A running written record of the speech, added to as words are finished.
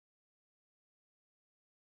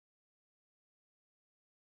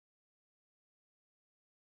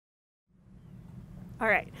All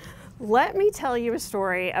right, let me tell you a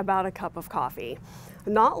story about a cup of coffee.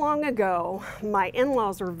 Not long ago, my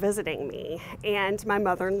in-laws were visiting me and my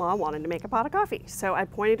mother-in-law wanted to make a pot of coffee. So I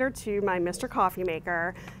pointed her to my Mr. Coffee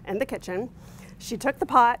maker in the kitchen. She took the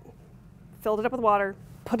pot, filled it up with water,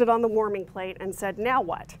 put it on the warming plate and said, "Now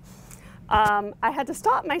what?" I had to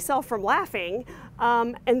stop myself from laughing,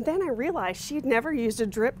 and then I realized she had never used a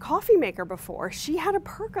drip coffee maker before. She had a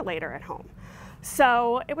percolator at home.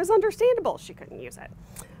 So it was understandable she couldn't use it.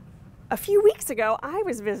 A few weeks ago, I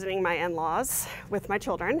was visiting my in-laws with my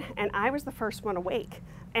children, and I was the first one awake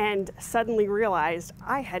and suddenly realized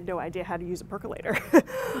I had no idea how to use a percolator.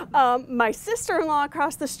 My sister-in-law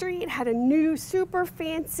across the street had a new super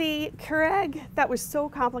fancy Keurig that was so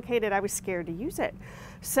complicated I was scared to use it.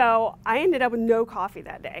 So I ended up with no coffee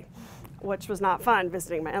that day, which was not fun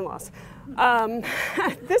visiting my in-laws.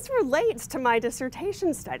 This relates to my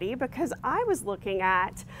dissertation study because I was looking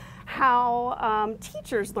at how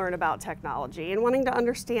teachers learn about technology and wanting to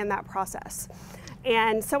understand that process.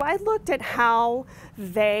 And so I looked at how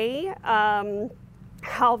they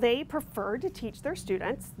prefer to teach their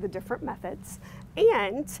students the different methods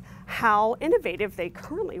and how innovative they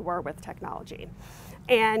currently were with technology.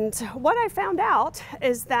 And what I found out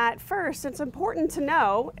is that first, it's important to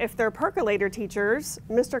know if they're percolator teachers,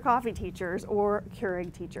 Mr. Coffee teachers, or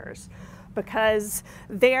Keurig teachers, because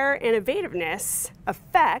their innovativeness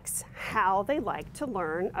affects how they like to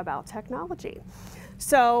learn about technology.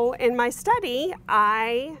 So in my study,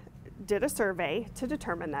 I did a survey to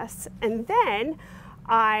determine this, and then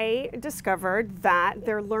I discovered that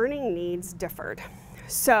their learning needs differed.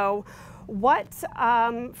 So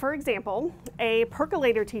for example, a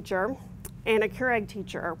percolator teacher and a Keurig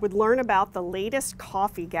teacher would learn about the latest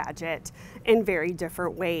coffee gadget in very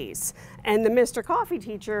different ways. And the Mr. Coffee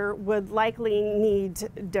teacher would likely need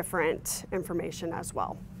different information as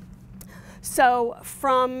well. So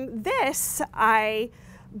from this, I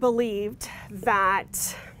believed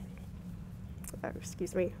that,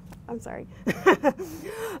 excuse me, I'm sorry.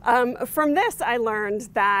 From this, I learned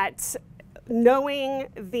that knowing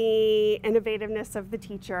the innovativeness of the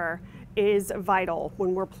teacher is vital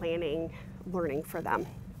when we're planning learning for them.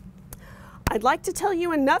 I'd like to tell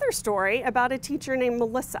you another story about a teacher named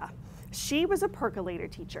Melissa. She was a percolator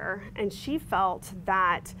teacher, and she felt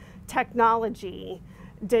that technology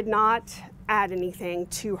did not add anything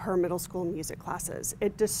to her middle school music classes.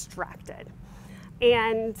 It distracted.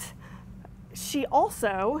 And she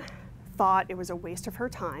also thought it was a waste of her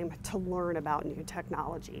time to learn about new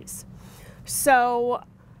technologies. So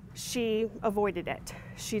she avoided it.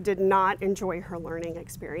 She did not enjoy her learning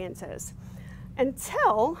experiences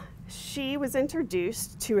until she was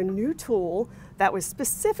introduced to a new tool that was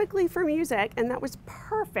specifically for music and that was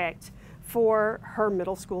perfect for her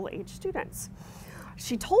middle school age students.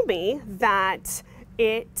 She told me that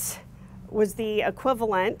it was the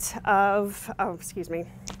equivalent of, oh, excuse me,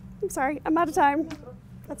 I'm sorry, I'm out of time.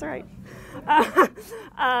 That's all right.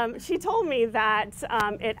 She told me that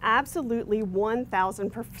it absolutely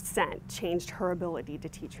 1,000% changed her ability to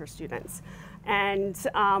teach her students, and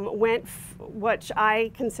which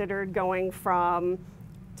I considered going from,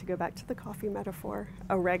 to go back to the coffee metaphor,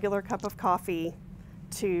 a regular cup of coffee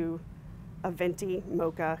to a venti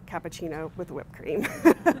mocha cappuccino with whipped cream.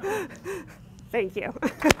 Thank you.